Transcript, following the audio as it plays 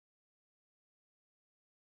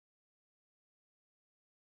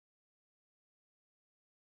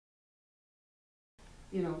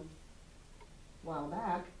you know, a while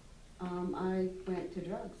back, I went to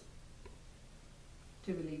drugs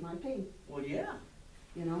to relieve my pain, Well, yeah.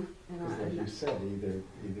 you know, and Because like you said,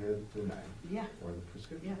 either the knife yeah, or the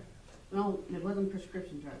prescription. yeah. No, it wasn't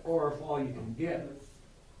prescription drugs. Or if all you can get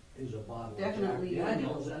is a bottle of Jack Definitely, yeah.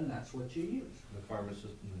 Daniels, then that's what you use. The pharmacist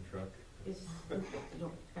in the truck. It's, you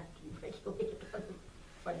don't have to be regulated on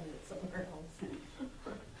finding it somewhere else.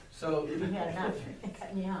 So, You had enough,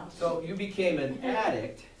 cut me out. so you became an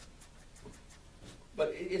addict,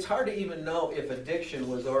 but it's hard to even know if addiction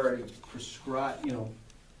was already prescribed, you know.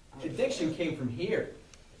 Addiction came from here.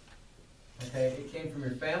 Okay, it came from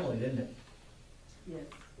your family, didn't it? Yes.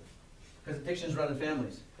 Because addictions run in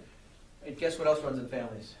families. And guess what else runs in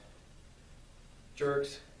families?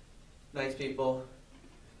 Jerks, nice people,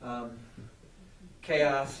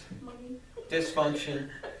 chaos, Money. dysfunction.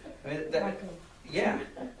 I mean, yeah.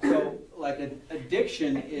 So, like,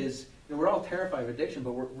 addiction is, and we're all terrified of addiction,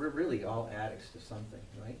 but we're really all addicts to something,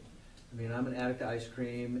 right? I mean, I'm an addict to ice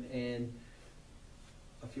cream and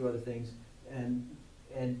a few other things,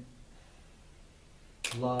 and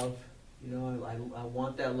love. You know, I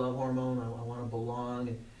want that love hormone. I want to belong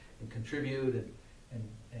and contribute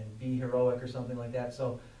and be heroic or something like that.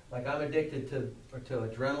 So, like, I'm addicted to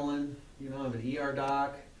adrenaline. You know, I'm an ER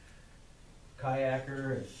doc,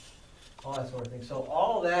 kayaker, and all that sort of thing. So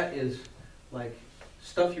all that is like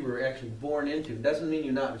stuff you were actually born into. Doesn't mean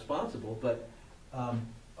you're not responsible, but all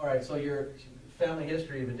right. So your family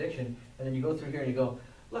history of addiction, and then you go through here and you go,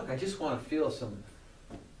 look, I just want to feel some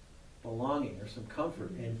belonging or some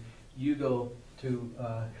comfort, and you go to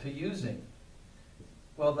using.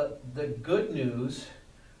 Well, the good news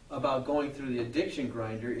about going through the addiction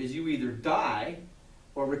grinder is you either die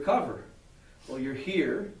or recover. Well, you're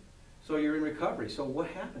here, so you're in recovery. So what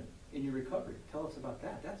happened in your recovery? Tell us about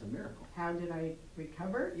that. That's a miracle. How did I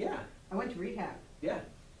recover? Yeah, I went to rehab. yeah.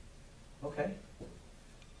 Okay.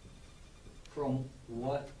 From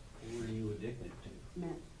what were you addicted to? Meth.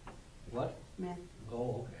 What? Meth.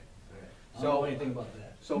 Oh, okay. I So- don't know anything about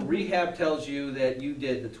that. So rehab tells you that you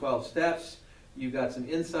did the 12 steps. You got some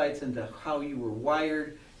insights into how you were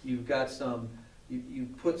wired. You've got some, you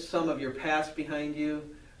put some of your past behind you.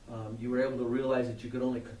 You were able to realize that you could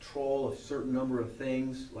only control a certain number of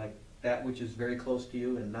things, like that which is very close to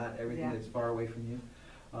you and not everything Yeah. that's far away from you.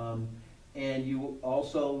 And you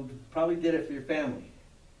also probably did it for your family,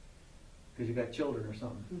 because you got children or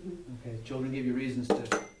something. Mm-hmm. Okay, children give you reasons to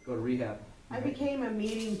go to rehab. I became a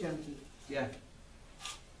meeting junkie. Yeah.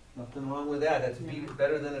 Nothing wrong with that. That's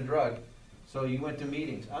better than a drug. So you went to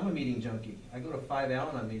meetings. I'm a meeting junkie. I go to 5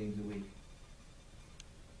 Al-Anon meetings a week.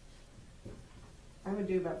 I would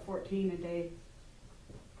do about 14 a day.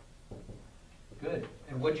 Good.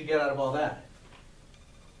 And what'd you get out of all that?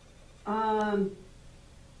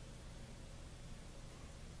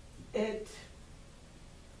 It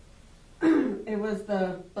it was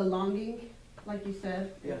the belonging, like you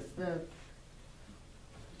said. Yeah. It's the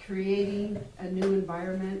creating a new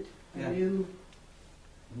environment, Yeah. a new.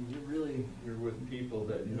 You're with people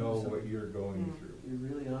that know what you're going through. You're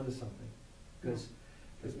really onto something. Because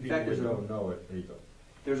Because in people fact, that don't know it, they don't.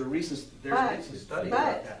 there's a recent But- study but-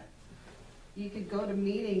 about that. You could go to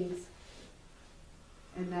meetings,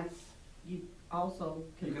 and that's you also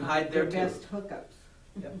You can find hide there your too. best hookups.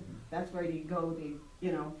 Yep. That's where you go to,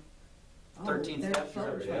 you know. 13 there's steps, so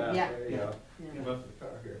is much that fun. right? Yeah. There you go. Yeah. Came up the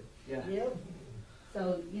car here. Yeah. Yep.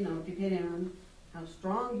 So, you know, depending on how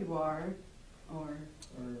strong you are, or,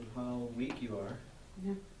 Or how weak you are.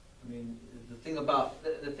 yeah, I mean, the thing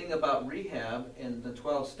about rehab and the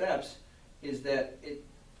 12 steps is that it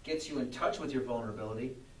gets you in touch with your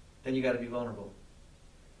vulnerability. Then you got to be vulnerable.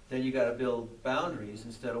 Then you got to build boundaries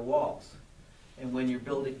instead of walls. And when you're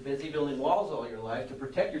busy building walls all your life to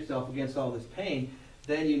protect yourself against all this pain,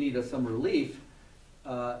 then you need some relief.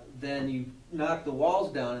 Then you knock the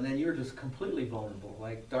walls down, and then you're just completely vulnerable,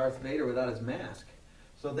 like Darth Vader without his mask.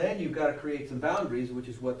 So then you've got to create some boundaries, which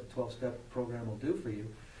is what the 12-step program will do for you,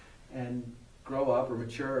 and grow up or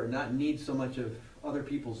mature or not need so much of other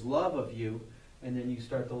people's love of you, and then you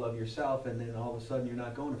start to love yourself, and then all of a sudden you're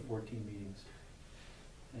not going to 14 meetings,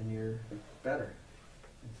 and you're better,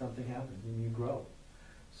 and something happens, and you grow.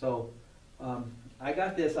 So I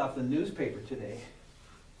got this off the newspaper today,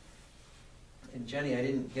 and Jenny, I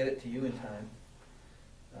didn't get it to you in time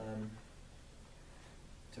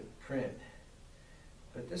to print.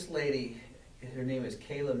 But this lady, her name is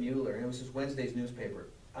Kayla Mueller, and it was just Wednesday's newspaper.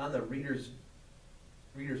 On the Reader's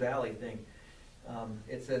Alley thing,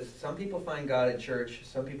 it says, some people find God in church,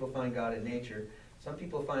 some people find God in nature, some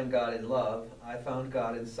people find God in love, I found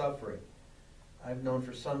God in suffering. I've known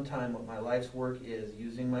for some time what my life's work is,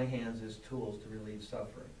 using my hands as tools to relieve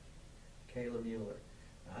suffering. Kayla Mueller.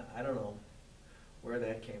 I don't know where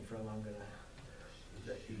that came from. I'm gonna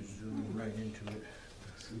let you zoom right into it.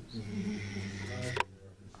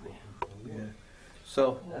 Yeah.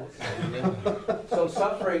 So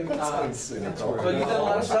suffering, Sounds cynical. so you've done a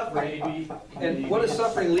lot of suffering. Maybe. And what does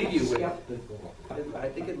suffering leave you with? Skeptical. I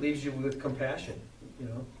think it leaves you with compassion, you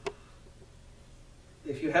know?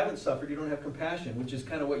 If you haven't suffered, you don't have compassion, which is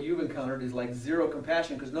kind of what you've encountered, is like zero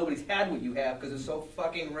compassion, because nobody's had what you have, because it's so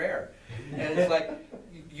fucking rare. And it's like,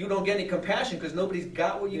 you don't get any compassion, because nobody's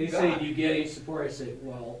got what They you say, got. do you get any support? I say,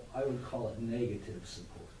 well, I would call it negative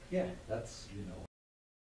support. Yeah. That's, you know,